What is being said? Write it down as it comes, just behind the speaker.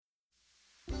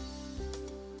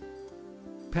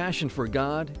passion for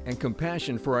God and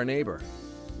compassion for our neighbor,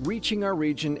 reaching our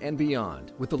region and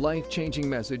beyond with the life-changing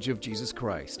message of Jesus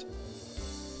Christ.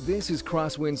 This is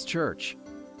Crosswinds Church,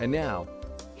 and now,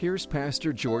 here's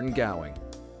Pastor Jordan Gowing.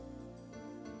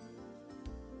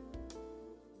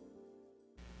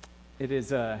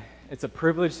 It's a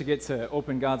privilege to get to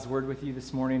open God's Word with you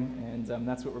this morning, and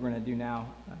that's what we're going to do now.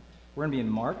 We're going to be in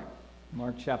Mark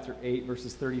chapter 8,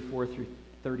 verses 34 through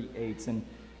 38. And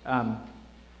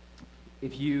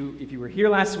if you were here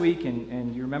last week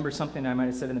and you remember something I might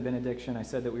have said in the benediction, I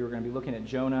said that we were going to be looking at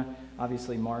Jonah.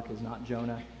 Obviously, Mark is not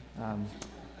Jonah.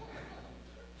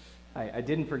 I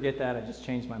didn't forget that. I just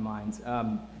changed my mind.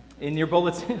 In your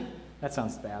bulletin, that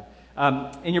sounds bad.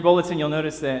 In your bulletin, you'll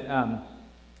notice that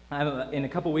in a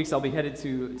couple weeks, I'll be headed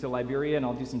to Liberia, and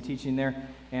I'll do some teaching there.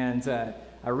 And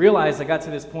I realized I got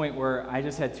to this point where I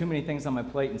just had too many things on my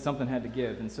plate, and something had to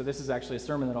give. And so this is actually a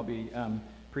sermon that I'll be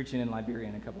preaching in Liberia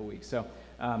in a couple weeks. So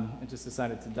I just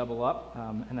decided to double up,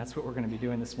 and that's what we're going to be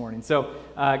doing this morning. So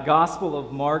Gospel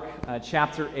of Mark,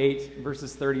 chapter 8,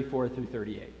 verses 34 through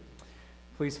 38.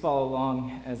 Please follow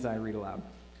along as I read aloud.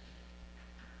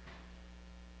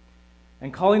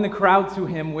 And calling the crowd to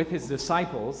him with his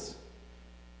disciples,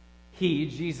 he,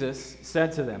 Jesus,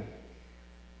 said to them,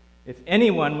 "If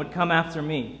anyone would come after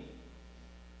me,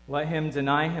 let him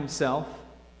deny himself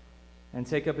and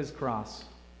take up his cross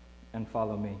and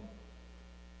follow me.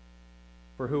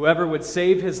 For whoever would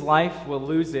save his life will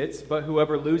lose it, but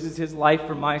whoever loses his life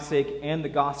for my sake and the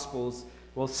gospel's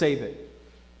will save it.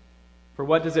 For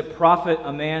what does it profit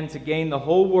a man to gain the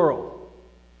whole world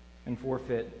and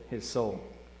forfeit his soul?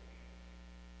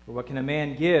 For what can a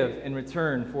man give in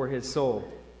return for his soul?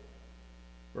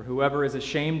 For whoever is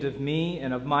ashamed of me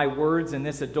and of my words in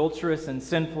this adulterous and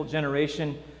sinful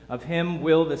generation, of him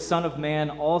will the Son of Man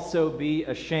also be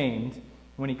ashamed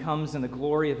when he comes in the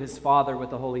glory of his Father with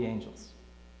the holy angels."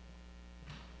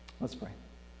 Let's pray.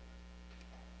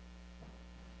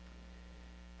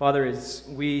 Father, as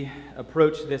we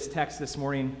approach this text this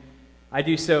morning, I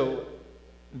do so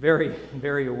very,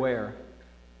 very aware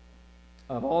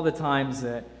of all the times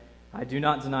that I do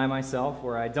not deny myself,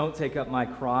 where I don't take up my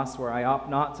cross, where I opt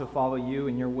not to follow you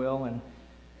and your will. And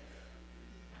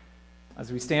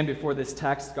as we stand before this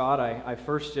text, God, I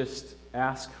first just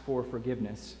ask for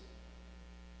forgiveness.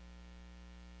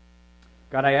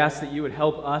 God, I ask that you would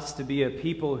help us to be a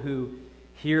people who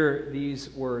hear these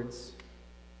words,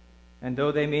 and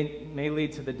though they may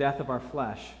lead to the death of our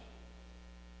flesh,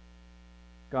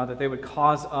 God, that they would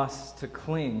cause us to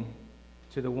cling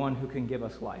to the one who can give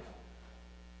us life.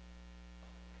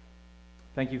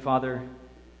 Thank you, Father,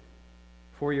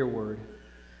 for your word.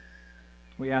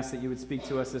 We ask that you would speak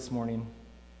to us this morning.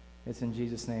 It's in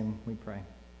Jesus' name we pray.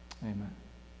 Amen.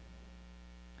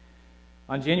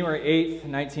 On January 8th,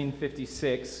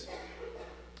 1956,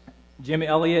 Jim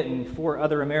Elliot and 4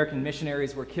 other American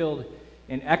missionaries were killed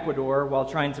in Ecuador while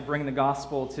trying to bring the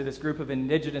gospel to this group of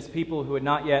indigenous people who had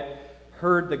not yet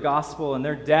heard the gospel, and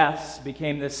their deaths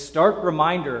became this stark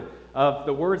reminder of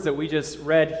the words that we just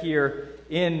read here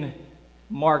in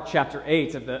Mark chapter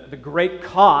 8, of the great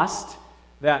cost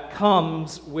that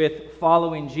comes with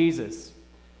following Jesus.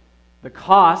 The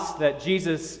cost that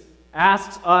Jesus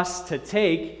asks us to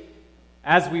take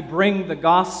as we bring the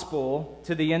gospel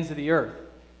to the ends of the earth.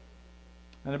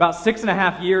 And about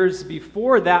 6.5 years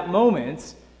before that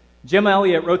moment, Jim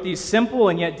Elliot wrote these simple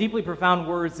and yet deeply profound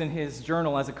words in his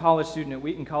journal as a college student at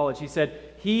Wheaton College. He said,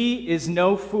 "He is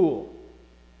no fool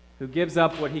who gives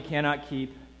up what he cannot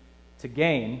keep to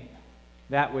gain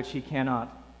that which he cannot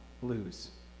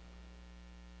lose."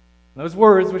 Those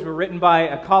words, which were written by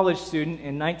a college student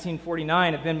in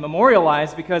 1949, have been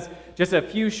memorialized because just a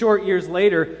few short years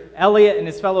later, Elliot and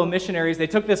his fellow missionaries, they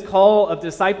took this call of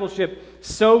discipleship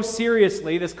so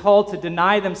seriously, this call to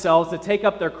deny themselves, to take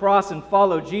up their cross and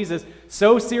follow Jesus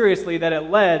so seriously that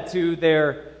it led to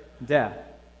their death.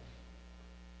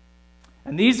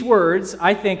 And these words,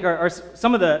 I think, are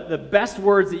some of the best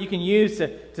words that you can use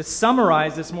to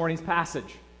summarize this morning's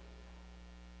passage.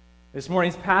 This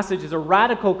morning's passage is a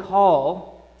radical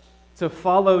call to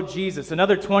follow Jesus.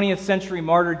 Another 20th century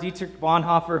martyr, Dietrich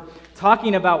Bonhoeffer,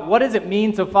 talking about what does it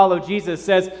mean to follow Jesus,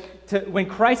 says, when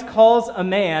Christ calls a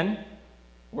man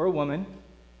or a woman,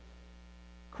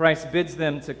 Christ bids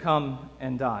them to come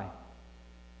and die.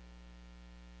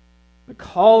 The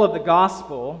call of the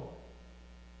gospel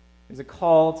is a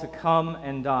call to come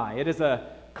and die. It is a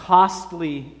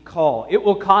costly call. It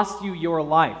will cost you your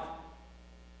life.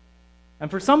 And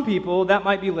for some people, that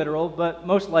might be literal, but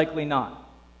most likely not.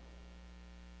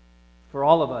 For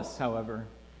all of us, however,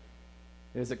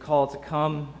 it is a call to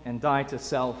come and die to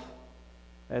self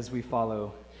as we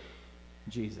follow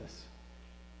Jesus.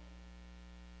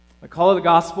 The call of the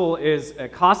gospel is a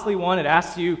costly one. It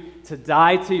asks you to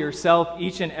die to yourself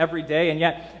each and every day. And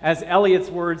yet, as Eliot's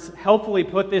words helpfully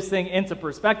put this thing into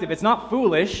perspective, it's not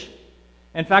foolish.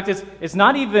 In fact, it's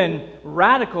not even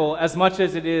radical as much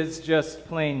as it is just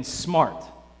plain smart.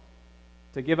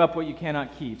 To give up what you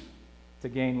cannot keep, to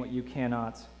gain what you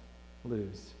cannot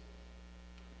lose.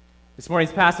 This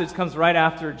morning's passage comes right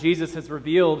after Jesus has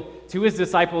revealed to his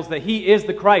disciples that he is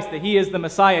the Christ, that he is the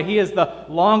Messiah, he is the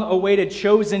long-awaited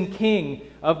chosen king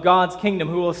of God's kingdom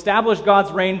who will establish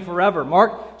God's reign forever.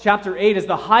 Mark chapter 8 is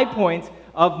the high point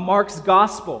of Mark's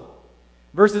gospel.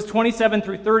 Verses 27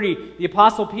 through 30, the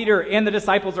Apostle Peter and the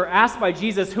disciples are asked by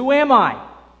Jesus, "Who am I?"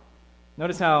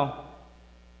 Notice how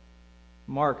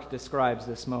Mark describes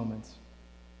this moment.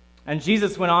 "And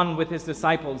Jesus went on with his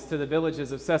disciples to the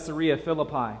villages of Caesarea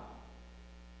Philippi.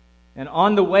 And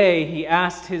on the way, he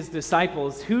asked his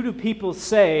disciples, 'Who do people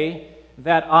say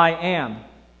that I am?'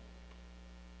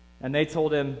 And they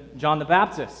told him, 'John the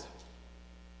Baptist.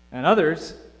 And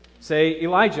others say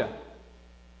Elijah.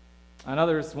 And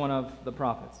others one of the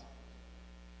prophets.'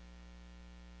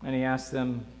 And he asked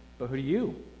them, 'But who do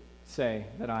you say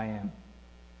that I am?'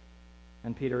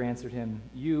 And Peter answered him,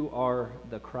 'You are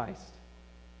the Christ.'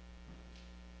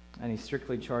 And he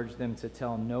strictly charged them to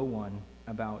tell no one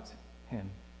about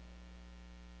him."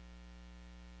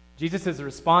 Jesus'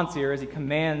 response here, as he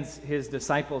commands his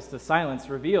disciples to silence,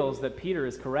 reveals that Peter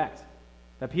is correct,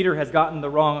 that Peter has gotten the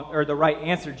right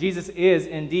answer. Jesus is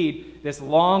indeed this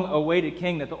long-awaited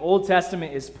king that the Old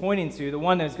Testament is pointing to, the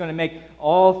one that is going to make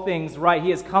all things right. He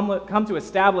has come to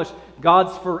establish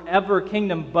God's forever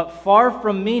kingdom, but far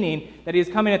from meaning that he is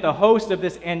coming at the host of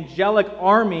this angelic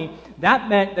army. That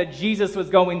meant that Jesus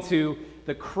was going to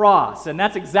the cross, and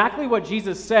that's exactly what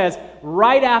Jesus says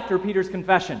right after Peter's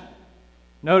confession.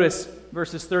 Notice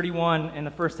verses 31 and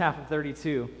the first half of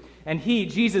 32. "And he,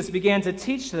 Jesus, began to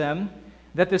teach them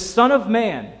that the Son of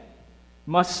Man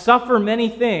must suffer many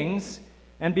things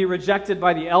and be rejected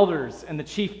by the elders and the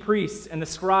chief priests and the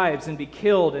scribes and be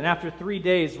killed, and after 3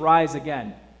 days rise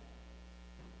again."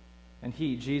 And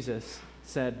he, Jesus,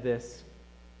 said this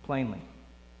plainly.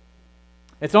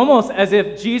 It's almost as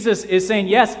if Jesus is saying,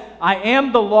 yes, I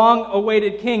am the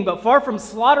long-awaited king, but far from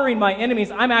slaughtering my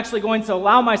enemies, I'm actually going to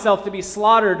allow myself to be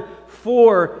slaughtered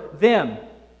for them.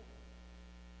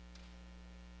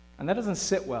 And that doesn't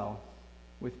sit well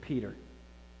with Peter.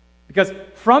 Because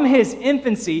from his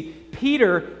infancy,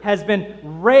 Peter has been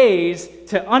raised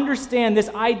to understand this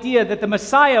idea that the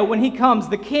Messiah, when he comes,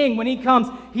 the king, when he comes,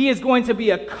 he is going to be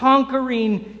a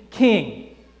conquering king.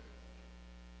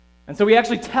 And so he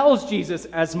actually tells Jesus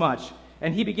as much.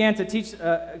 And he began to teach,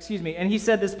 and he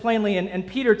said this plainly, and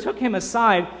Peter took him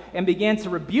aside and began to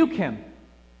rebuke him.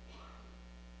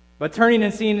 But turning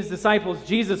and seeing his disciples,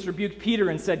 Jesus rebuked Peter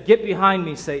and said, "Get behind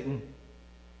me, Satan,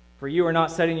 for you are not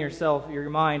setting your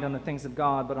mind on the things of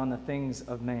God, but on the things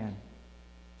of man."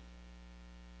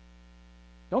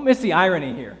 Don't miss the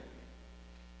irony here.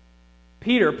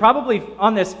 Peter, probably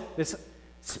on this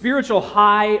spiritual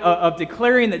high of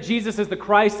declaring that Jesus is the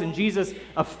Christ and Jesus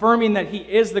affirming that he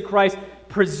is the Christ,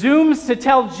 presumes to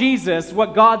tell Jesus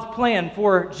what God's plan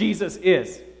for Jesus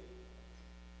is.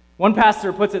 One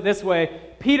pastor puts it this way: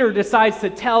 Peter decides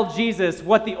to tell Jesus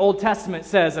what the Old Testament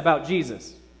says about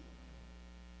Jesus.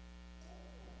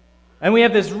 And we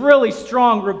have this really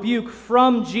strong rebuke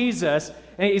from Jesus.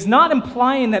 And he's not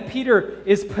implying that Peter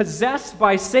is possessed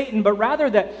by Satan, but rather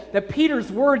that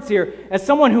Peter's words here, as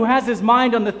someone who has his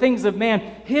mind on the things of man,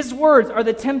 his words are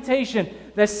the temptation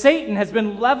that Satan has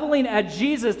been leveling at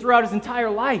Jesus throughout his entire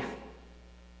life.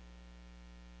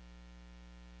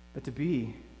 But to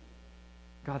be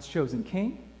God's chosen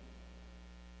king,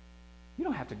 you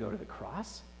don't have to go to the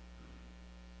cross.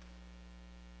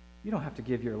 You don't have to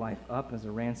give your life up as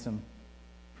a ransom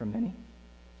for many.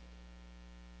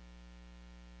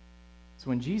 So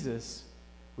when Jesus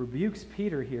rebukes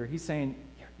Peter here, he's saying,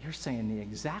 you're saying the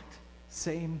exact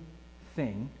same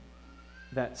thing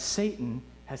that Satan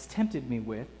has tempted me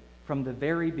with from the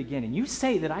very beginning. You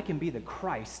say that I can be the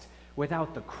Christ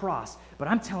without the cross, but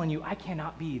I'm telling you I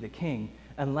cannot be the king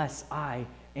unless I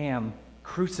am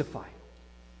crucified.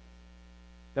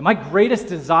 That my greatest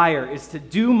desire is to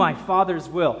do my Father's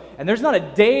will. And there's not a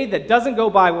day that doesn't go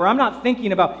by where I'm not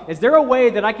thinking about, is there a way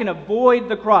that I can avoid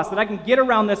the cross, that I can get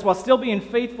around this while still being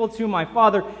faithful to my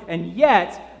Father? And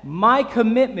yet, my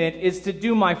commitment is to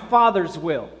do my Father's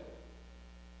will.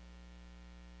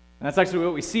 And that's actually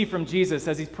what we see from Jesus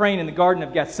as he's praying in the Garden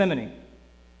of Gethsemane.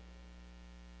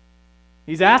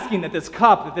 He's asking that this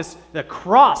cup, that the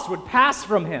cross would pass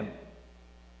from him.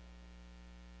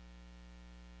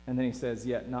 And then he says,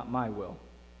 "Yet not my will,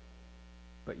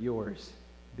 but yours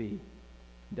be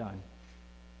done.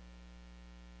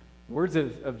 The words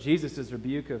of Jesus'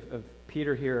 rebuke of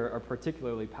Peter here are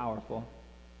particularly powerful.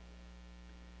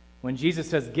 When Jesus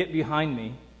says, "Get behind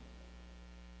me,"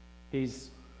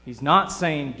 he's not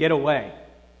saying, "Get away,"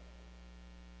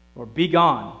 or "Be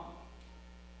gone,"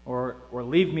 or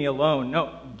 "Leave me alone."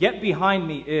 No, "Get behind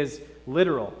me" is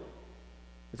literal.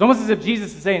 It's almost as if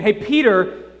Jesus is saying, "Hey,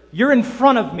 Peter, you're in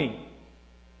front of me.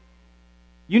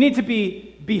 You need to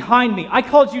be behind me. I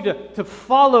called you to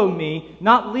follow me,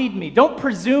 not lead me. Don't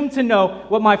presume to know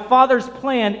what my Father's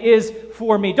plan is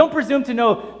for me. Don't presume to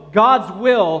know God's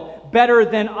will better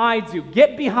than I do.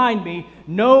 Get behind me.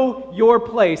 Know your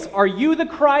place. Are you the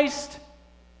Christ,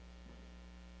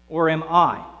 or am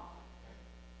I?"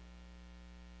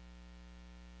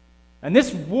 And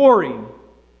this warning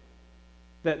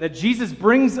that Jesus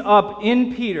brings up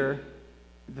in Peter,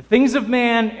 the things of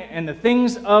man and the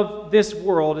things of this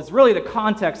world, is really the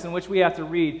context in which we have to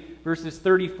read verses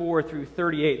 34 through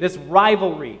 38. This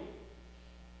rivalry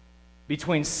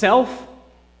between self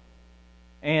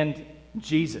and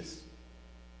Jesus.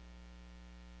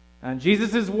 And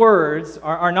Jesus' words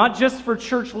are not just for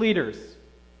church leaders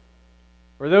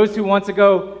or those who want to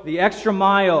go the extra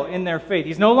mile in their faith.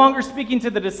 He's no longer speaking to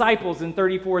the disciples in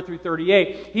 34 through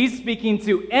 38. He's speaking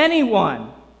to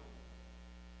anyone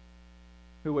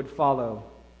who would follow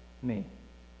me.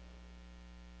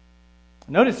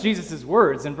 Notice Jesus'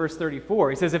 words in verse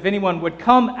 34. He says, "If anyone would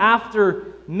come after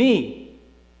me."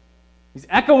 He's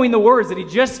echoing the words that he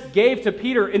just gave to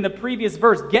Peter in the previous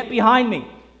verse. Get behind me.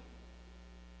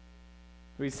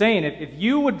 So he's saying, if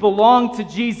you would belong to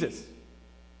Jesus,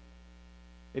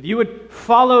 if you would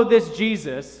follow this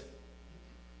Jesus,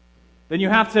 then you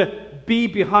have to be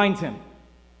behind him.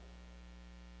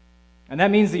 And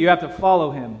that means that you have to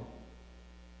follow him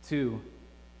to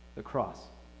the cross.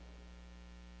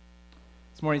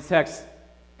 This morning's text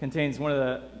contains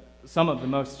some of the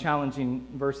most challenging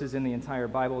verses in the entire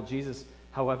Bible. Jesus,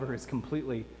 however, is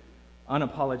completely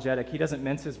unapologetic. He doesn't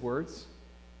mince his words.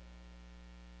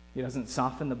 He doesn't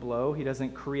soften the blow. He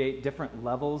doesn't create different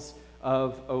levels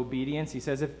of obedience. He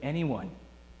says, if anyone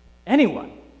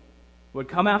would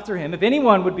come after him, if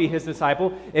anyone would be his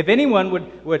disciple, if anyone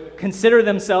would consider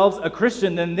themselves a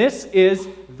Christian, then this is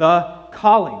the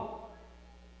calling.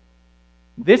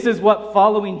 This is what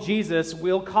following Jesus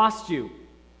will cost you.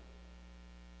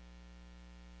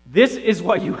 This is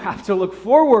what you have to look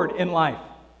forward in life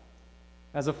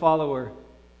as a follower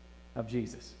of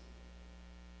Jesus.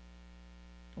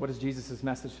 What is Jesus'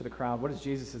 message to the crowd? What is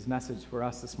Jesus' message for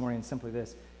us this morning? Simply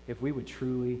this: if we would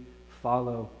truly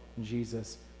follow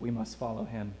Jesus, we must follow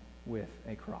him with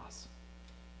a cross.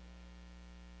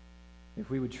 If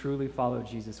we would truly follow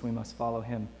Jesus, we must follow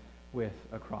him with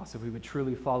a cross. If we would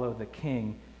truly follow the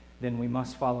King, then we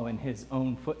must follow in his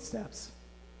own footsteps,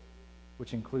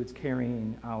 which includes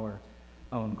carrying our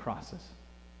own crosses.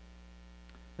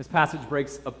 This passage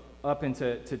breaks up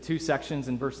into two sections.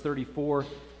 In verse 34,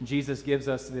 Jesus gives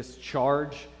us this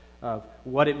charge of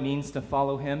what it means to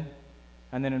follow him.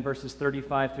 And then in verses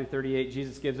 35 through 38,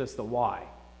 Jesus gives us the why.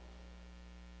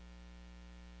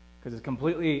 Because it's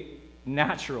completely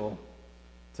natural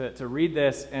to read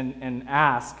this and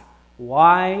ask,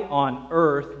 why on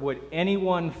earth would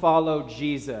anyone follow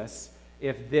Jesus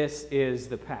if this is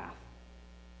the path?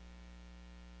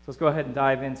 So let's go ahead and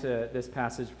dive into this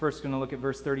passage. First, we're going to look at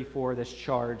verse 34, this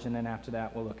charge, and then after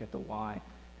that, we'll look at the why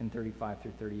in 35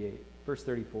 through 38. Verse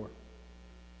 34.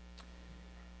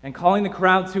 And calling the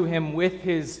crowd to him with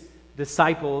his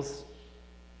disciples,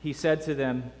 he said to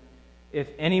them, if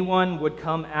anyone would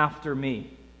come after me,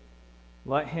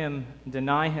 let him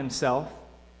deny himself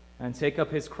and take up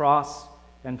his cross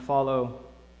and follow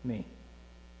me.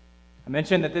 I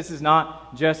mentioned that this is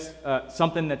not just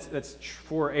something that's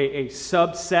for a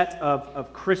subset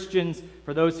of Christians,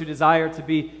 for those who desire to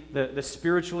be the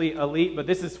spiritually elite, but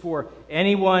this is for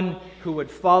anyone who would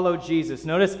follow Jesus.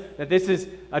 Notice that this is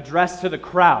addressed to the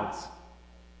crowds,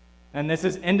 and this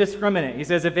is indiscriminate. He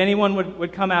says, if anyone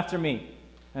would come after me,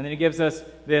 and then he gives us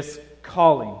this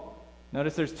calling.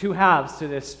 Notice there's two halves to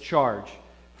this charge.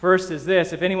 First is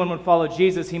this: if anyone would follow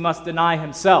Jesus, he must deny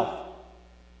himself.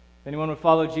 If anyone would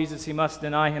follow Jesus, he must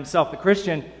deny himself. The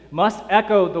Christian must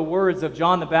echo the words of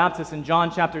John the Baptist in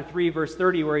John chapter 3, verse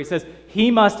 30, where he says,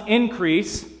 he must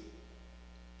increase,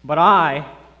 but I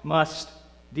must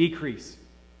decrease.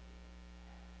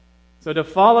 So to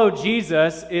follow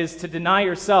Jesus is to deny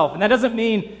yourself. And that doesn't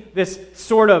mean this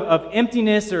sort of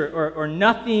emptiness or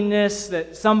nothingness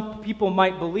that some people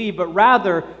might believe, but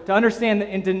rather to understand that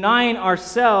in denying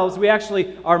ourselves, we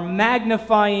actually are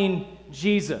magnifying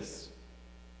Jesus.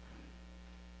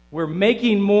 We're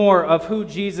making more of who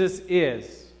Jesus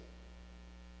is.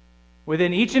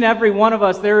 Within each and every one of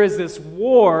us, there is this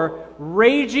war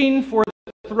raging for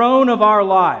the throne of our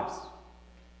lives,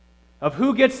 of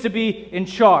who gets to be in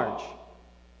charge,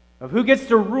 of who gets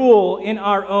to rule in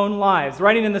our own lives.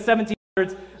 Writing in the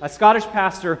 1700s, a Scottish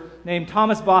pastor named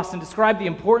Thomas Boston described the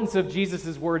importance of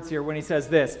Jesus' words here when he says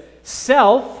this: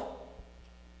 "Self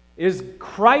is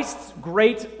Christ's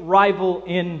great rival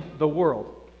in the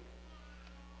world.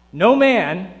 No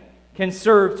man can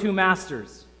serve two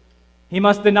masters. He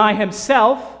must deny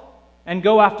himself and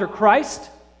go after Christ,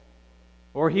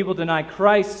 or he will deny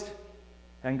Christ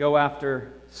and go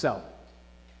after self."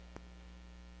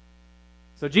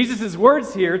 So Jesus'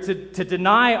 words here to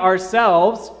deny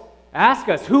ourselves ask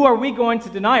us, who are we going to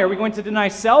deny? Are we going to deny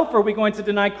self, or are we going to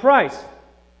deny Christ?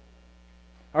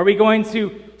 Are we going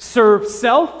to serve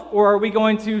self, or are we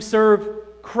going to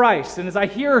serve Christ? And as I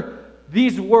hear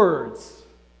these words,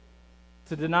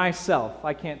 to deny self,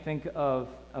 I can't think of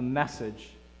a message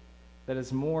that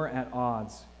is more at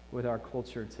odds with our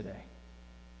culture today,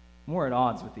 more at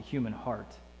odds with the human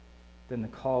heart than the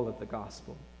call of the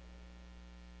gospel.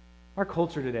 Our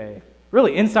culture today,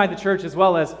 really inside the church as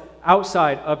well as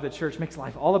outside of the church, makes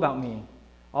life all about me,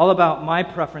 all about my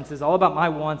preferences, all about my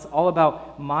wants, all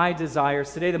about my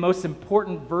desires. Today, the most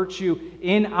important virtue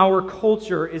in our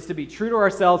culture is to be true to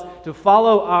ourselves, to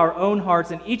follow our own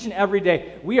hearts, and each and every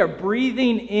day we are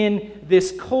breathing in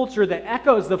this culture that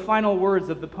echoes the final words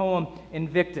of the poem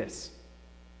Invictus.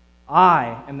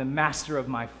 I am the master of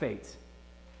my fate.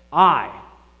 I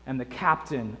am the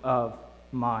captain of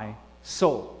my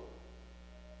soul.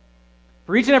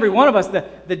 For each and every one of us,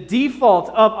 the default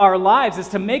of our lives is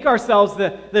to make ourselves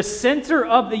the center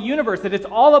of the universe, that it's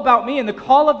all about me, and the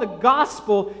call of the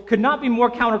gospel could not be more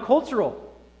countercultural.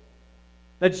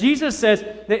 That Jesus says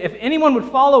that if anyone would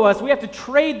follow us, we have to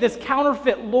trade this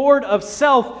counterfeit Lord of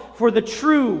self for the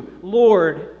true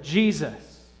Lord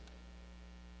Jesus.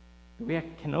 We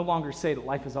can no longer say that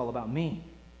life is all about me,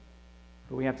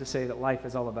 but we have to say that life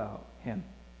is all about Him.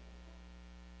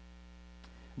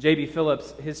 J.B.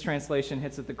 Phillips, his translation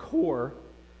hits at the core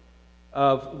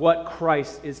of what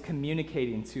Christ is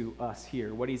communicating to us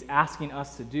here, what he's asking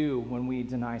us to do when we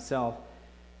deny self.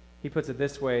 He puts it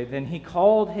this way: "Then he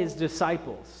called his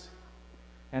disciples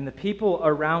and the people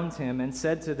around him and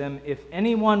said to them, 'If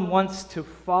anyone wants to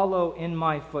follow in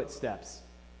my footsteps,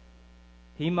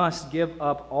 he must give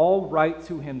up all right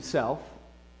to himself,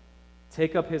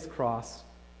 take up his cross,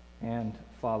 and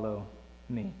follow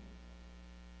me.'"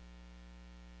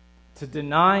 To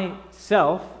deny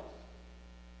self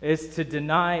is to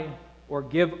deny or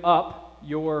give up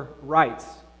your rights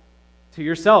to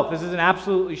yourself. This is an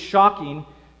absolutely shocking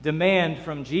demand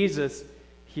from Jesus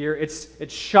here.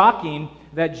 It's shocking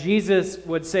that Jesus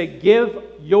would say, "Give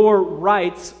your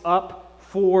rights up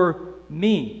for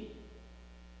me."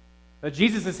 But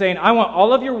Jesus is saying, I want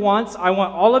all of your wants, I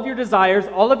want all of your desires,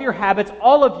 all of your habits,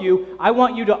 all of you. I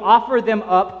want you to offer them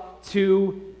up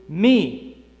to me.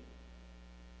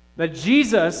 That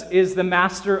Jesus is the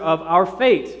master of our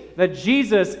fate. That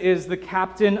Jesus is the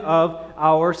captain of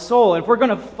our soul. If we're going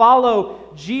to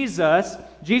follow Jesus,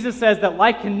 Jesus says that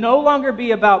life can no longer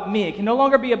be about me. It can no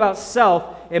longer be about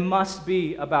self. It must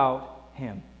be about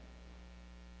Him.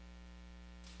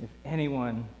 If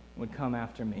anyone would come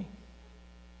after me,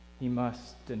 he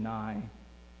must deny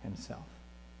himself.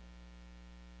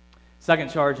 Second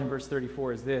charge in verse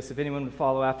 34 is this: if anyone would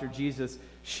follow after Jesus,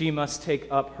 she must take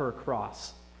up her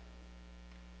cross.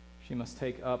 She must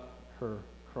take up her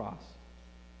cross.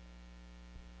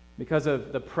 Because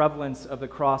of the prevalence of the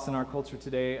cross in our culture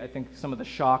today, I think some of the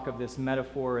shock of this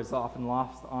metaphor is often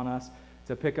lost on us.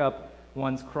 To pick up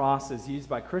one's cross is used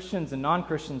by Christians and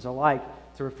non-Christians alike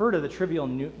to refer to the trivial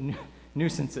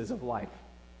nuisances of life.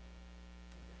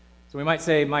 So we might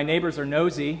say, my neighbors are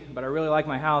nosy, but I really like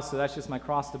my house, so that's just my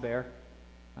cross to bear.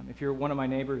 If you're one of my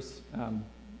neighbors,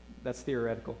 that's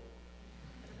theoretical.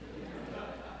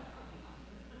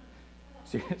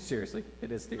 Seriously, it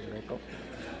is theoretical.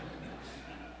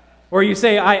 Or you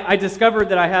say, I discovered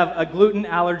that I have a gluten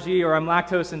allergy or I'm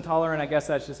lactose intolerant. I guess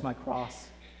that's just my cross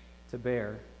to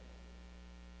bear.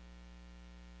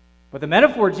 But the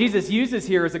metaphor Jesus uses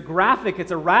here is a graphic,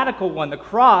 it's a radical one. The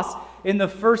cross in the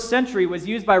first century was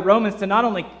used by Romans to not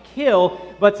only kill,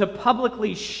 but to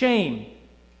publicly shame.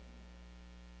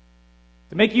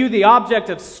 To make you the object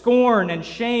of scorn and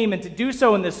shame, and to do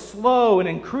so in this slow and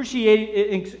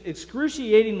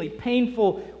excruciatingly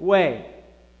painful way.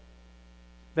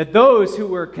 That those who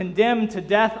were condemned to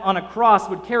death on a cross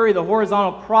would carry the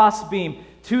horizontal crossbeam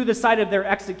to the site of their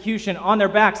execution on their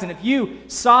backs. And if you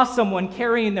saw someone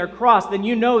carrying their cross, then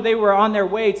you know they were on their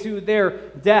way to their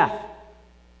death.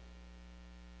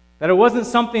 That it wasn't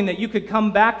something that you could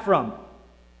come back from.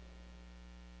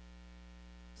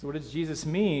 So what does Jesus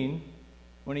mean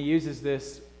when he uses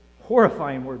this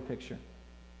horrifying word picture?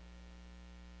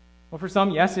 Well, for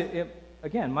some, yes, it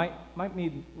again might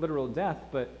mean literal death,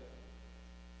 but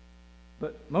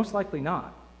most likely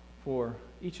not for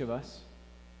each of us.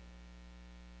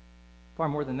 Far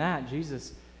more than that,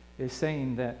 Jesus is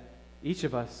saying that each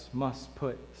of us must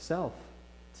put self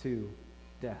to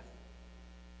death.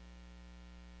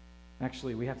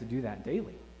 Actually, we have to do that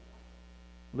daily.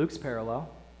 Luke's parallel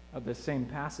of the same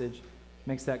passage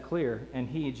makes that clear. And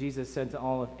he, Jesus, said to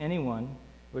all, if anyone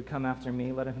would come after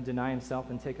me, let him deny himself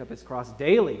and take up his cross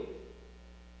daily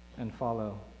and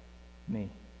follow me.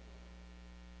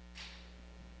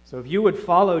 So if you would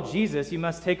follow Jesus, you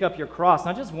must take up your cross,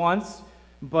 not just once,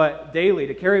 but daily.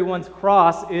 To carry one's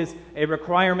cross is a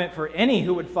requirement for any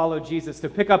who would follow Jesus. To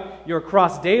pick up your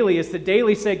cross daily is to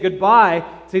daily say goodbye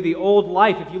to the old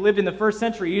life. If you lived in the first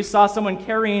century, you saw someone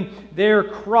carrying their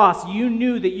cross, you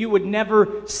knew that you would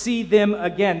never see them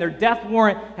again. Their death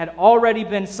warrant had already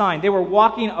been signed. They were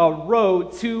walking a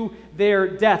road to their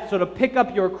death. So to pick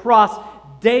up your cross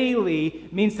daily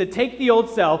means to take the old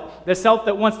self, the self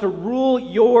that wants to rule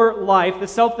your life, the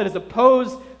self that is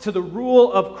opposed to the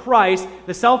rule of Christ,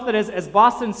 the self that is, as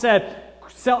Boston said,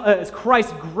 is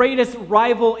Christ's greatest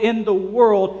rival in the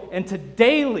world, and to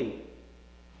daily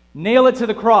nail it to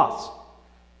the cross,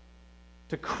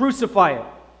 to crucify it,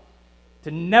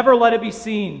 to never let it be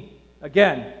seen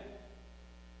again.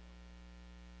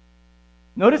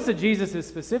 Notice that Jesus is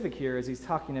specific here as he's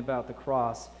talking about the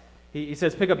cross. He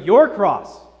says, pick up your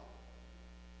cross.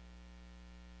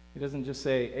 He doesn't just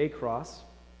say a cross.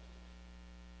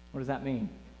 What does that mean?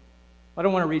 I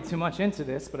don't want to read too much into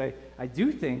this, but I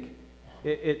do think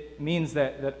it means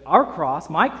that our cross,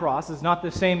 my cross, is not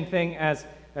the same thing as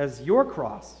your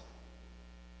cross.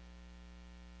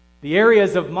 The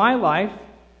areas of my life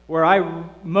where I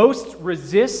most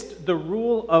resist the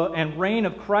rule and reign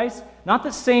of Christ, not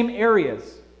the same areas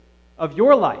of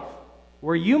your life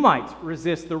where you might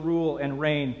resist the rule and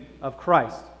reign of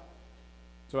Christ.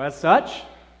 So as such,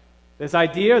 this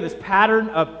idea, this pattern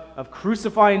of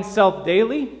crucifying self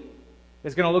daily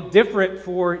is going to look different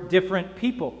for different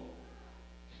people.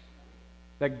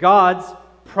 That God's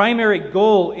primary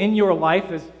goal in your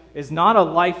life is not a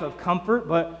life of comfort,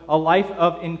 but a life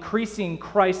of increasing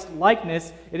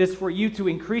Christ-likeness. It is for you to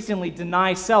increasingly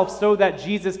deny self so that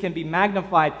Jesus can be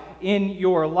magnified in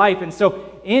your life. And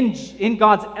so in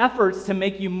God's efforts to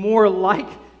make you more like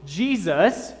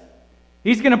Jesus,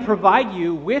 He's going to provide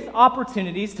you with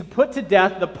opportunities to put to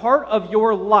death the part of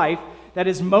your life that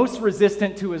is most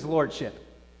resistant to His lordship.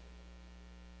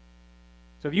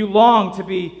 So if you long to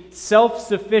be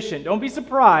self-sufficient, don't be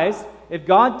surprised if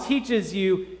God teaches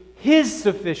you His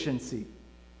sufficiency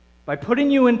by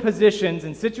putting you in positions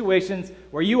and situations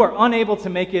where you are unable to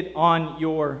make it on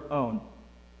your own.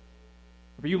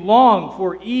 If you long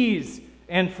for ease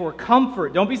and for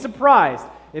comfort, don't be surprised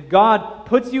if God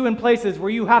puts you in places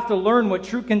where you have to learn what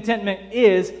true contentment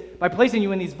is by placing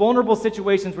you in these vulnerable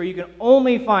situations where you can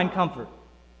only find comfort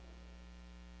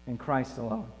in Christ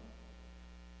alone.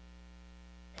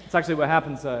 It's actually what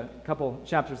happens a couple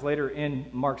chapters later in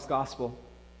Mark's gospel.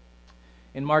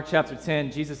 In Mark chapter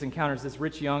 10, Jesus encounters this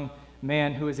rich young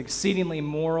man who is exceedingly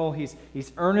moral. He's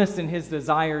earnest in his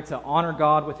desire to honor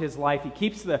God with his life. He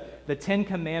keeps the 10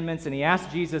 commandments, and he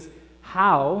asks Jesus,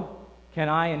 how can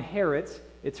I inherit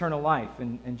eternal life?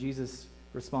 And Jesus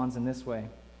responds in this way.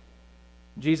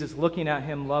 Jesus, looking at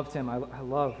him, loved him. I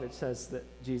love, it says that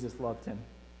Jesus loved him.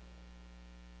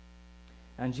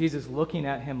 And Jesus, looking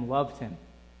at him, loved him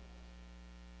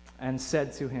and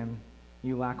said to him,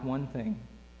 you lack one thing.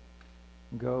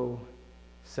 Go,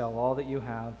 sell all that you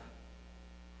have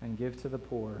and give to the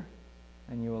poor,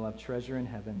 and you will have treasure in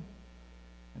heaven,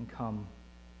 and come,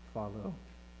 follow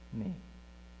me.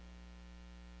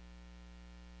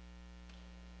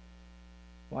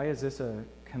 Why is this a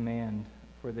command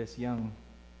for this young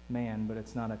man, but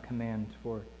it's not a command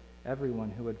for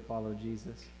everyone who would follow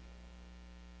Jesus?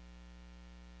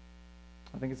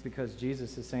 I think it's because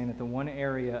Jesus is saying that the one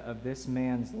area of this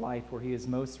man's life where he is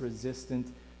most resistant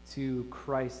to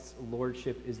Christ's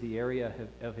lordship is the area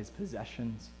of his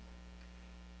possessions.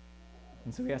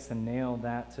 And so he has to nail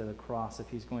that to the cross if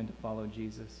he's going to follow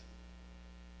Jesus.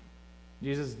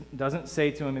 Jesus doesn't say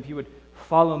to him, if you would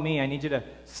follow me, I need you to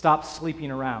stop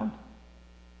sleeping around.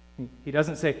 He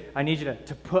doesn't say, I need you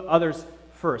to put others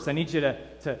first. I need you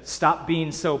to stop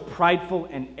being so prideful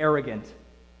and arrogant.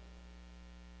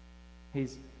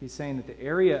 He's saying that the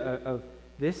area of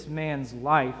this man's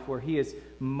life where he is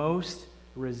most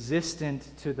resistant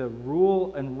to the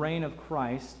rule and reign of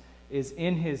Christ is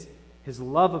in his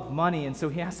love of money, and so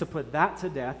he has to put that to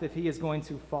death if he is going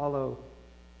to follow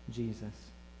Jesus.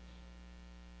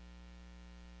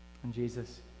 And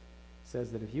Jesus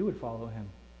says that if you would follow him,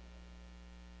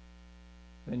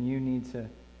 then you need to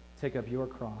take up your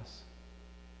cross.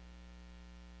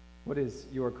 What is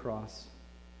your cross?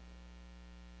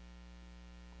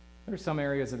 There are some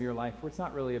areas of your life where it's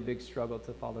not really a big struggle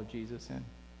to follow Jesus in.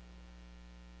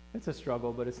 It's a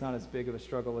struggle, but it's not as big of a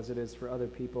struggle as it is for other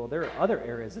people. There are other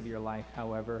areas of your life,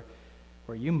 however,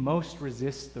 where you most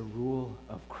resist the rule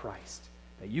of Christ,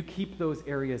 that you keep those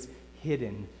areas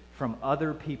hidden from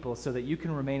other people so that you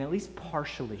can remain at least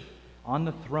partially on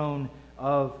the throne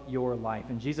of your life.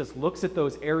 And Jesus looks at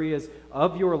those areas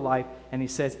of your life and he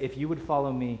says, if you would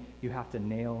follow me, you have to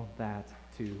nail that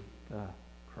to the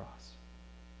cross.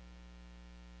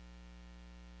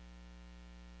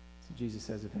 So Jesus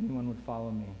says, if anyone would follow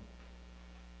me,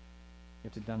 you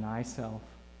have to deny self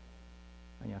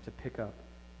and you have to pick up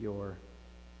your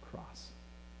cross.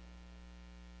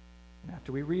 And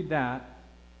after we read that,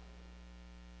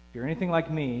 if you're anything like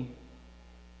me,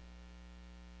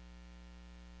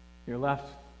 you're left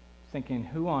thinking,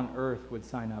 who on earth would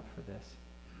sign up for this?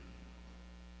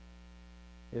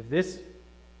 If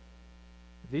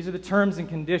these are the terms and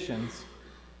conditions,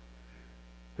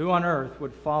 who on earth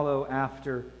would follow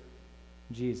after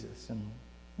Jesus? And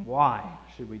why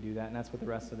should we do that? And that's what the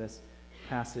rest of this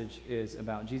passage is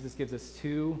about. Jesus gives us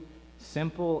two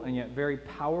simple and yet very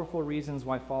powerful reasons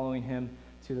why following him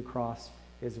to the cross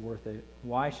is worth it.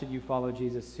 Why should you follow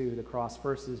Jesus to the cross?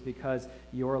 First is because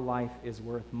your life is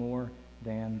worth more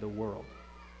than the world.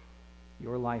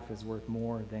 Your life is worth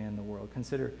more than the world.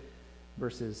 Consider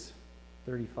verses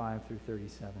 35 through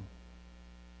 37.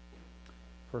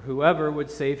 For whoever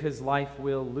would save his life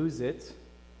will lose it,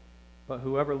 but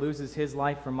whoever loses his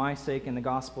life for my sake and the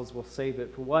gospel's will save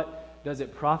it. For what does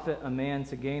it profit a man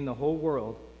to gain the whole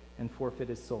world and forfeit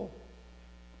his soul?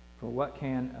 For what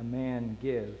can a man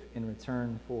give in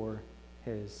return for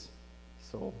his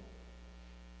soul?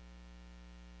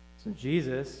 So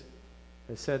Jesus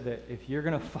has said that if you're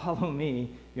going to follow me,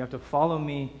 you have to follow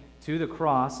me to the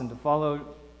cross. And to follow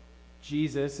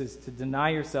Jesus is to deny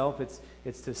yourself.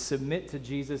 It's to submit to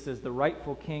Jesus as the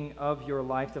rightful king of your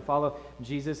life. To follow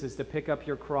Jesus is to pick up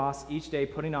your cross each day,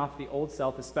 putting off the old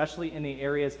self, especially in the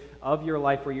areas of your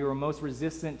life where you are most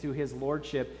resistant to his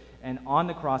lordship. And on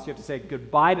the cross, you have to say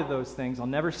goodbye to those things. I'll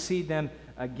never see them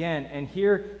again. And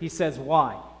here he says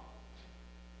why.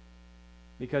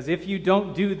 Because if you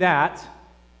don't do that,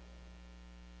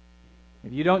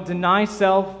 if you don't deny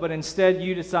self, but instead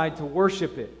you decide to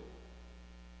worship it,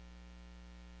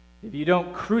 if you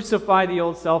don't crucify the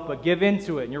old self, but give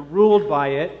into it, and you're ruled by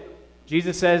it,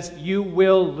 Jesus says you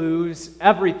will lose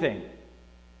everything.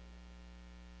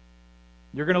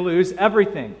 You're going to lose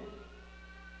everything.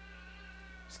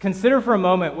 Just consider for a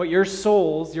moment what your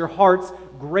soul's, your heart's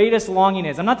greatest longing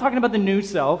is. I'm not talking about the new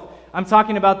self. I'm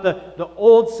talking about the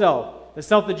old self, the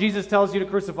self that Jesus tells you to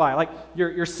crucify, like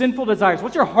your sinful desires.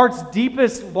 What's your heart's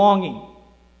deepest longing?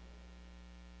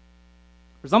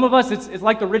 For some of us, it's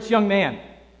like the rich young man.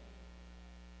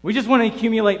 We just want to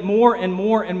accumulate more and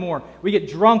more and more. We get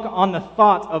drunk on the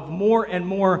thought of more and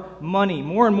more money,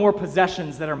 more and more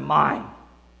possessions that are mine,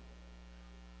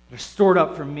 that are stored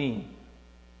up for me.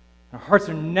 Our hearts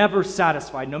are never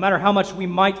satisfied. No matter how much we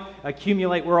might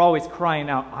accumulate, we're always crying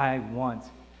out, I want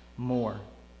more.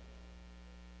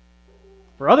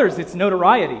 For others, it's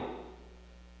notoriety.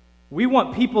 We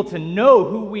want people to know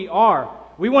who we are.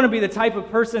 We want to be the type of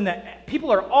person that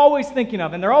people are always thinking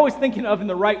of, and they're always thinking of in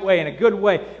the right way, in a good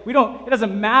way. It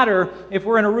doesn't matter if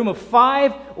we're in a room of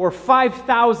 5 or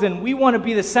 5,000, we want to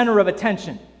be the center of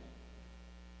attention.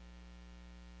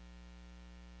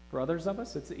 For others of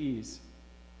us, it's ease.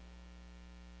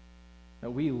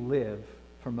 That we live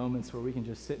for moments where we can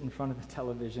just sit in front of the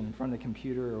television, in front of the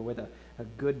computer, or with a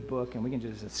good book, and we can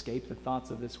just escape the thoughts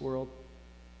of this world,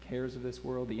 cares of this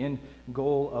world. The end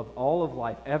goal of all of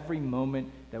life, every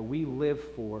moment that we live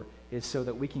for, is so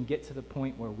that we can get to the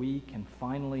point where we can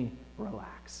finally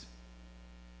relax.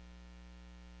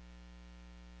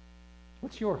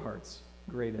 What's your heart's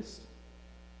greatest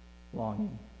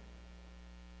longing?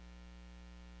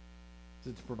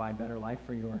 Is it to provide better life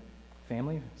for your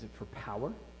family? Is it for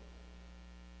power?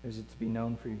 Is it to be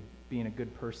known for being a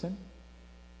good person?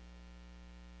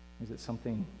 Is it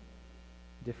something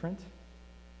different?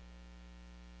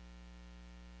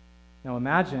 Now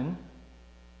imagine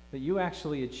that you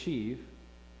actually achieve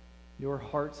your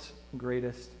heart's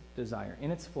greatest desire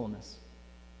in its fullness,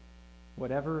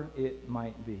 whatever it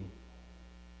might be.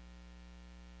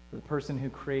 For the person who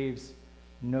craves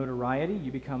notoriety,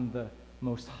 you become the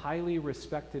most highly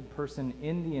respected person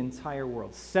in the entire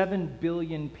world. 7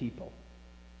 billion people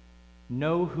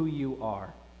know who you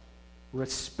are.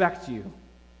 respect you.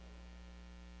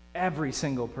 Every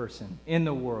single person in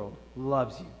the world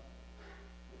loves you.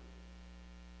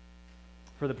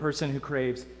 For the person who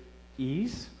craves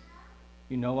ease,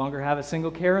 you no longer have a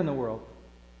single care in the world.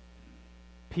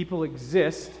 People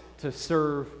exist to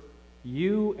serve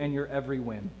you and your every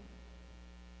whim.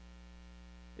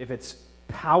 If it's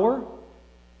power,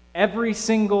 every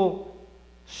single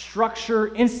structure,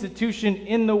 institution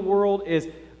in the world is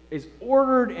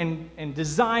ordered and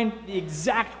designed the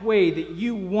exact way that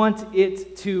you want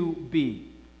it to be.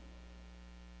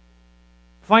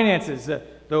 Finances,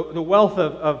 the wealth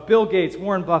of Bill Gates,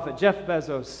 Warren Buffett, Jeff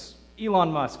Bezos,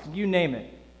 Elon Musk, you name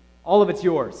it. All of it's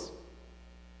yours.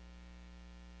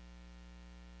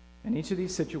 In each of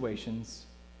these situations,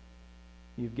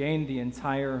 you've gained the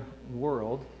entire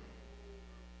world.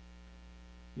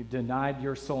 You've denied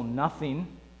your soul nothing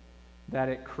that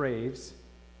it craves.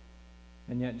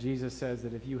 And yet Jesus says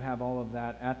that if you have all of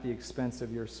that at the expense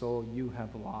of your soul, you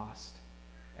have lost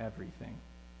everything.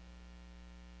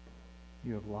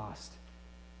 You have lost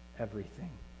everything.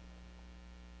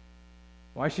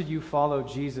 Why should you follow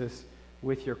Jesus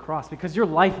with your cross? Because your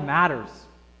life matters.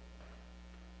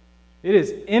 It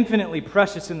is infinitely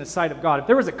precious in the sight of God. If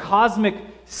there was a cosmic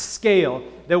scale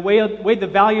that weighed the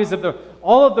values of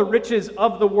all of the riches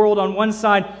of the world on one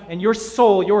side and your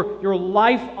soul, your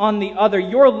life on the other,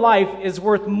 your life is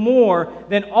worth more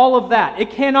than all of that.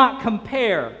 It cannot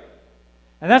compare.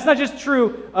 And that's not just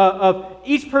true of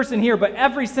each person here, but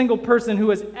every single person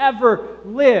who has ever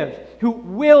lived, who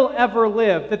will ever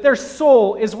live, that their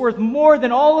soul is worth more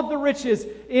than all of the riches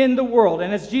in the world.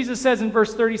 And as Jesus says in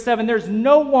verse 37, there's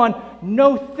no one,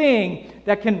 no thing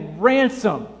that can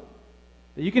ransom,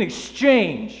 that you can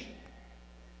exchange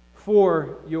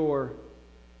for your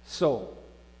soul.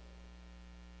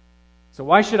 So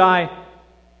why should I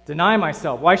deny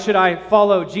myself? Why should I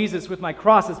follow Jesus with my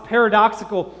cross? As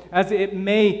paradoxical as it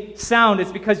may sound,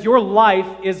 it's because your life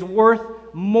is worth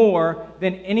more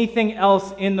than anything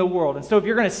else in the world. And so if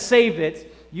you're going to save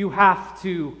it, you have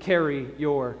to carry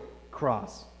your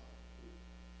cross.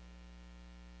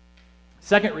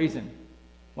 Second reason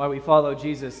why we follow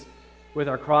Jesus with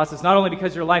our cross is not only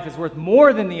because your life is worth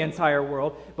more than the entire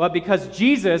world, but because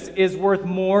Jesus is worth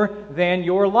more than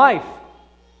your life.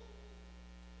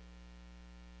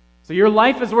 So your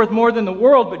life is worth more than the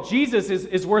world, but Jesus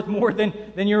is worth more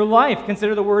than your life.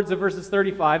 Consider the words of verses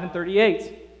 35 and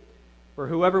 38. For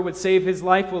whoever would save his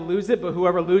life will lose it, but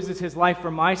whoever loses his life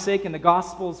for my sake and the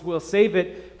gospel's will save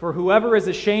it. For whoever is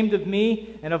ashamed of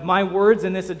me and of my words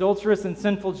in this adulterous and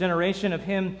sinful generation, of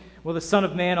him will the Son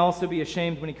of Man also be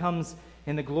ashamed when he comes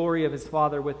in the glory of his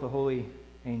Father with the holy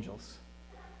angels.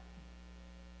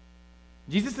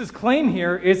 Jesus' claim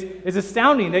here is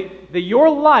astounding, that your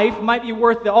life might be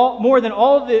worth more than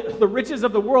all the riches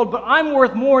of the world, but I'm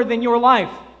worth more than your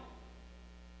life.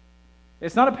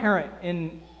 It's not apparent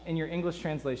in your English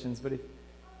translations, but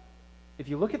if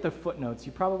you look at the footnotes,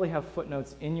 you probably have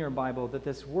footnotes in your Bible that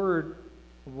this word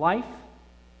life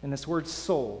and this word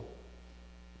soul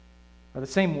are the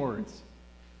same words.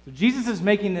 So Jesus is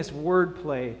making this word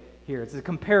play here. It's a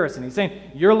comparison. He's saying,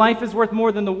 your life is worth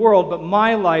more than the world, but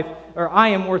my life, or I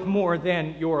am worth more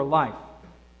than your life.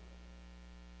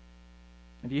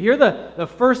 If you hear the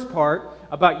first part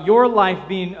about your life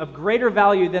being of greater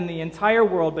value than the entire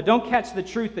world, but don't catch the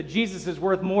truth that Jesus is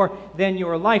worth more than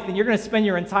your life, then you're going to spend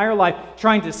your entire life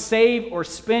trying to save or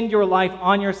spend your life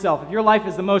on yourself. If your life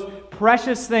is the most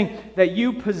precious thing that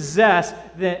you possess,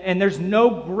 and there's no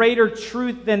greater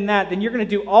truth than that, then you're going to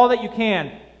do all that you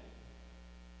can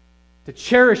to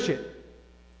cherish it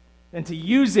and to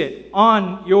use it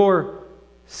on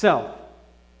yourself.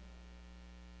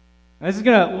 And this is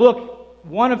going to look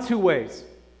one of two ways.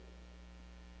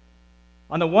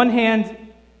 On the one hand,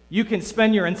 you can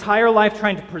spend your entire life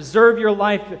trying to preserve your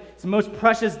life. It's the most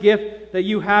precious gift that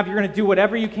you have. You're going to do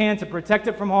whatever you can to protect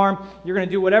it from harm. You're going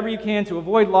to do whatever you can to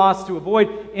avoid loss, to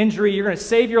avoid injury. You're going to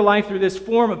save your life through this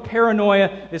form of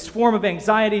paranoia, this form of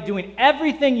anxiety, doing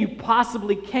everything you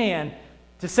possibly can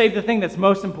to save the thing that's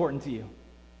most important to you.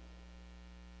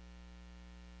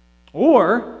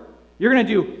 Or you're going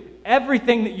to do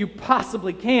everything that you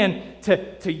possibly can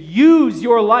to use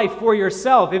your life for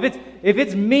yourself. If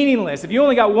it's meaningless, if you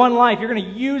only got one life, you're going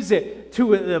to use it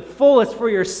to the fullest for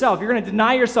yourself. You're going to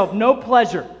deny yourself no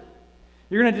pleasure.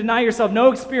 You're going to deny yourself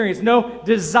no experience, no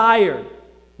desire.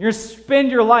 You're going to spend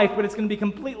your life, but it's going to be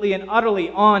completely and utterly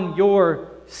on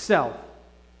yourself.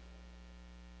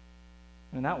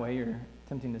 And in that way, you're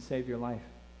attempting to save your life,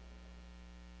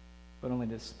 but only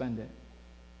to spend it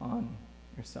on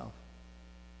yourself.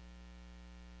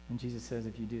 And Jesus says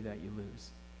if you do that, you lose.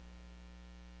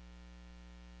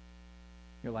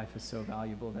 Your life is so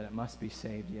valuable that it must be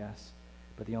saved, yes.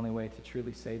 But the only way to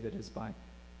truly save it is by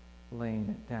laying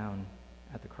it down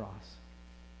at the cross.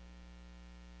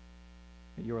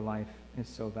 That your life is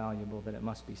so valuable that it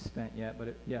must be spent, but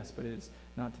it is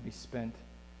not to be spent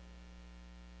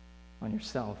on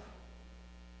yourself,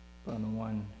 but on the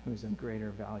one who is of greater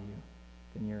value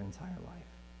than your entire life.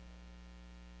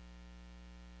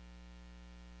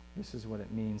 This is what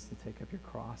it means to take up your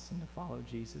cross and to follow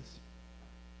Jesus.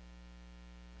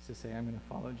 It's to say, I'm going to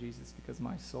follow Jesus because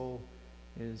my soul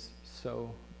is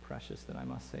so precious that I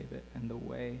must save it. And the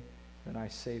way that I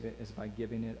save it is by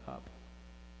giving it up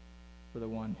for the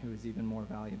one who is even more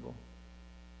valuable.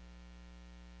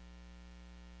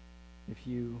 If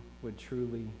you would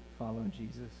truly follow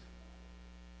Jesus,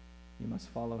 you must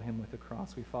follow him with a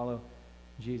cross. We follow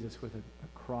Jesus with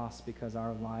a cross because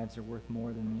our lives are worth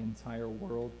more than the entire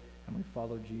world. And we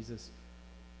follow Jesus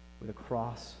with a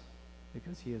cross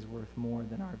because he is worth more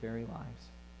than our very lives.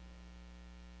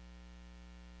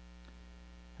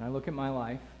 And I look at my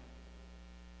life.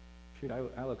 I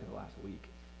look at the last week.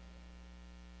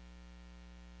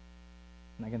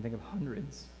 And I can think of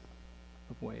hundreds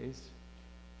of ways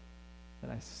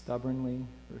that I stubbornly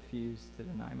refuse to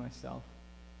deny myself.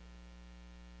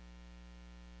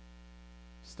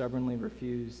 Stubbornly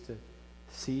refuse to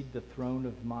cede the throne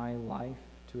of my life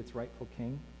to its rightful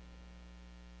king.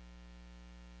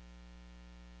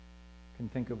 Can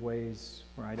think of ways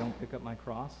where I don't pick up my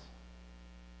cross,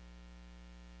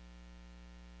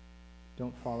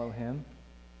 don't follow him,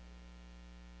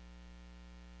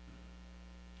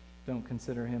 don't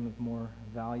consider him of more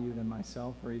value than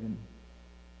myself or even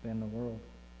than the world.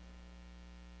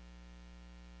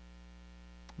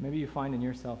 Maybe you find in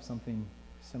yourself something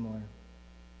similar.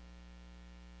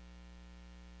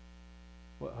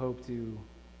 What hope do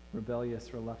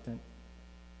rebellious, reluctant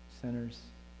sinners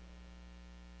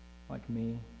like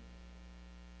me,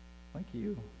 like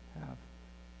you, have?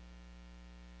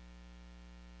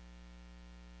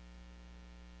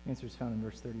 The answer is found in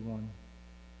verse 31.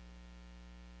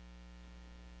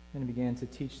 And he began to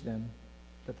teach them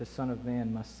that the Son of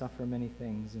Man must suffer many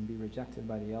things and be rejected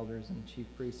by the elders and chief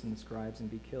priests and the scribes and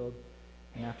be killed,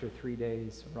 and after 3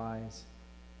 days rise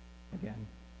again.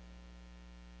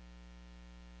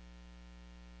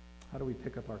 How do we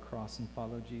pick up our cross and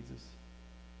follow Jesus?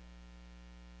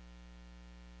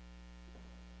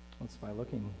 Well, it's by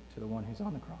looking to the one who's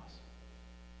on the cross.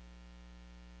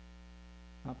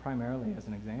 Not primarily as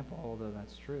an example, although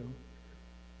that's true,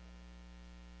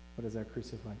 but as our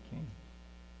crucified King.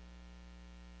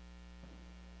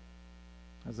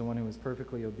 As the one who was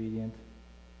perfectly obedient.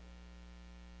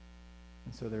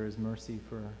 And so there is mercy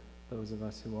for those of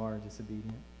us who are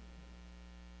disobedient.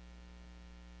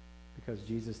 Because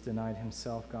Jesus denied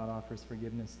himself, God offers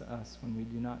forgiveness to us when we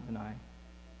do not deny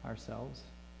ourselves.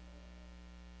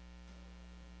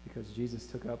 Because Jesus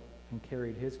took up and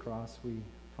carried his cross, we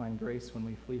find grace when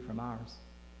we flee from ours.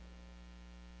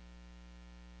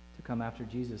 To come after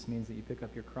Jesus means that you pick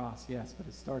up your cross, yes, but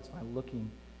it starts by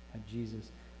looking at Jesus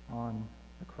on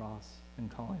the cross and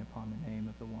calling upon the name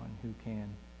of the one who can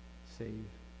save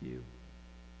you.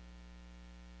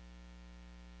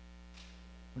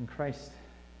 When Christ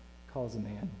calls a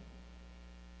man,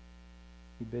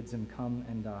 he bids him come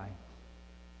and die.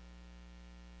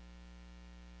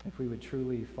 If we would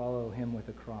truly follow him with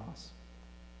a cross,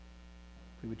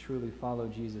 if we would truly follow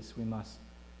Jesus, we must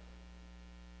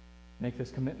make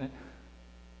this commitment.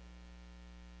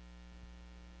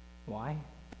 Why?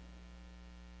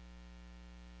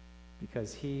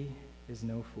 Because he is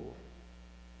no fool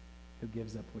who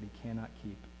gives up what he cannot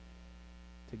keep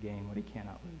to gain what he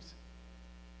cannot lose.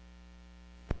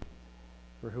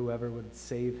 For whoever would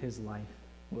save his life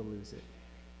will lose it.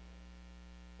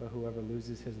 But whoever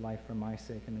loses his life for my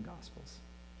sake in the Gospels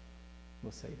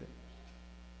will save it.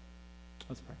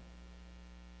 Let's pray.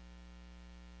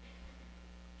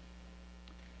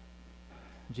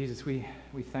 Jesus, we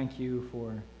thank you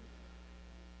for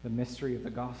the mystery of the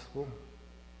gospel.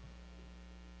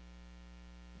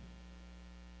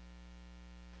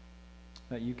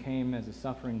 That you came as a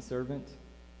suffering servant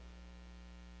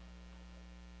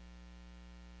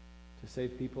to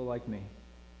save people like me.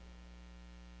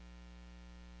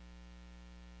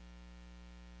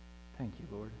 Thank you,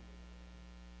 Lord.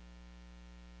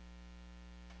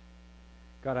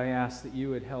 God, I ask that you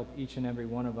would help each and every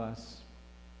one of us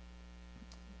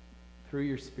through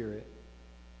your Spirit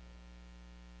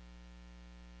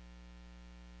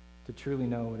to truly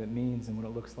know what it means and what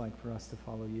it looks like for us to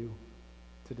follow you,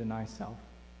 to deny self.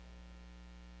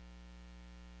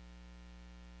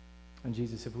 And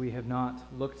Jesus, if we have not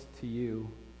looked to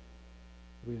you,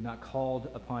 if we have not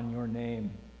called upon your name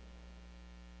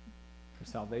for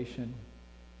salvation.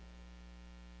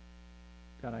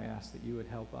 God, I ask that you would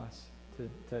help us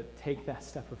to take that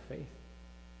step of faith.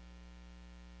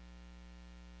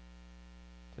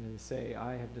 To say,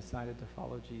 I have decided to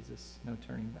follow Jesus, no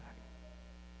turning back.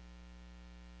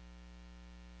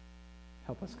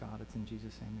 Help us, God. It's in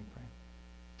Jesus' name we pray.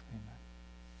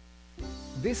 Amen.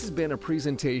 This has been a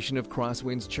presentation of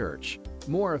Crosswinds Church.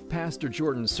 More of Pastor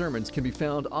Jordan's sermons can be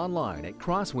found online at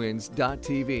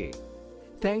crosswinds.tv.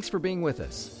 Thanks for being with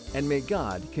us, and may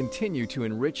God continue to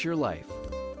enrich your life.